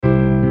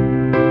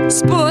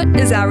Sport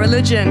is our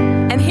religion.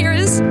 And here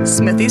is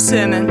Smithy's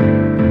sermon.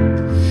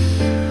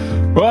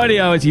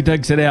 Rightio, as he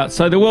digs it out.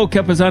 So the World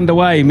Cup is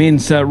underway,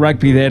 men's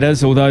rugby that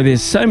is, although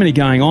there's so many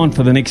going on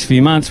for the next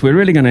few months, we're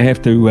really going to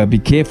have to be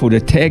careful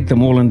to tag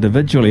them all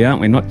individually,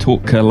 aren't we? Not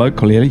talk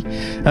locally.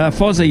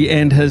 Fozzie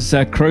and his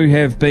crew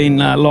have been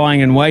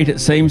lying in wait,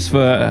 it seems,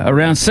 for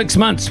around 6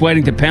 months,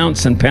 waiting to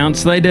pounce, and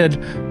pounce they did,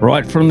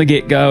 right from the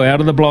get-go, out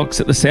of the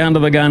blocks at the sound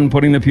of the gun,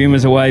 putting the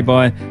Pumas away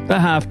by the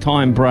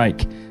half-time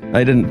break.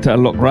 They didn't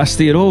look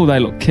rusty at all. They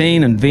looked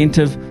keen,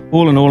 inventive.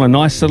 All in all, a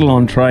nice little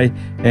entree.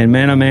 And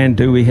man, oh man,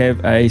 do we have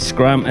a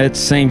scrum. It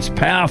seems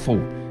powerful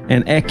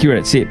and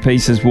accurate set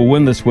pieces will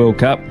win this World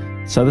Cup.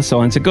 So the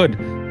signs are good.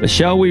 But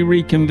shall we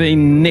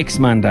reconvene next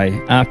Monday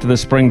after the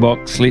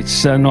Springboks?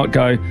 Let's not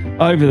go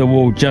over the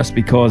wall just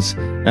because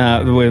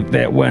with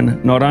that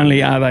win. Not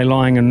only are they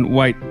lying in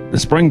wait, the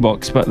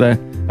Springboks, but they're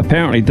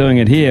apparently doing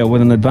it here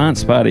with an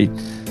advance party.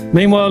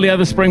 Meanwhile, the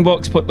other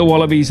Springboks put the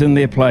Wallabies in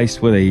their place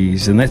with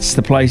ease, and that's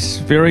the place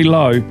very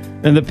low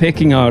in the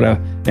pecking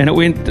order. And it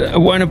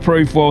won't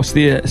improve whilst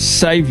their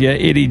saviour,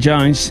 Eddie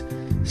Jones,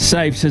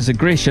 saves his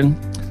aggression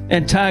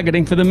and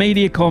targeting for the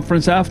media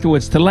conference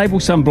afterwards to label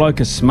some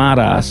bloke a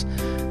smart-ass,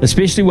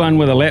 especially one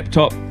with a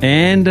laptop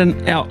and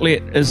an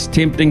outlet, is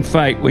tempting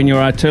fate when your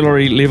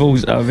artillery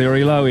levels are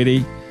very low,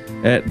 Eddie.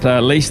 At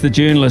least the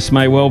journalist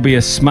may well be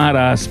a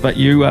smart-ass, but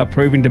you are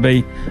proving to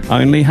be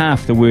only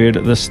half the word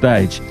at this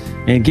stage.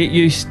 And get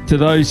used to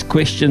those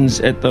questions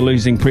at the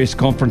losing press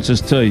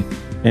conferences too.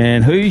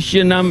 And who's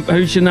your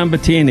number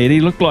 10, Eddie?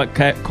 Looked like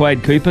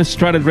Quade Cooper,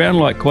 strutted round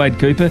like Quade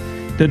Cooper,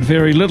 did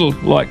very little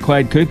like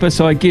Quade Cooper,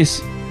 so I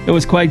guess it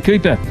was Quade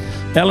Cooper.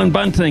 Alan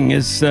Bunting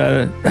is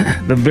the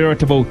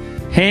veritable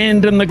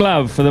hand in the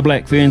glove for the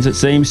Black Ferns, it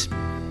seems.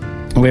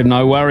 We have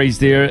no worries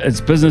there. It's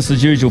business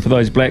as usual for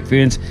those Black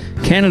Ferns.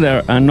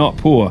 Canada are not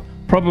poor.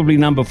 Probably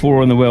number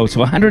 4 in the world. So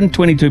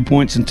 122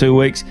 points in 2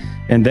 weeks.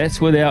 And that's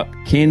without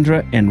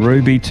Kendra and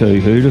Ruby too.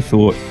 Who'd have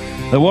thought?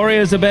 The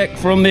Warriors are back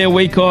from their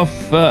week off.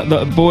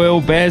 The Boyle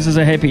Baz is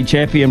a happy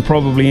chappy and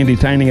probably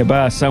entertaining a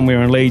bar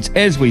somewhere in Leeds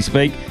as we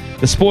speak.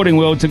 The sporting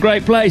world's a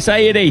great place,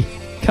 eh, Eddie?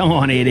 Come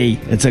on, Eddie.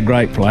 It's a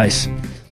great place.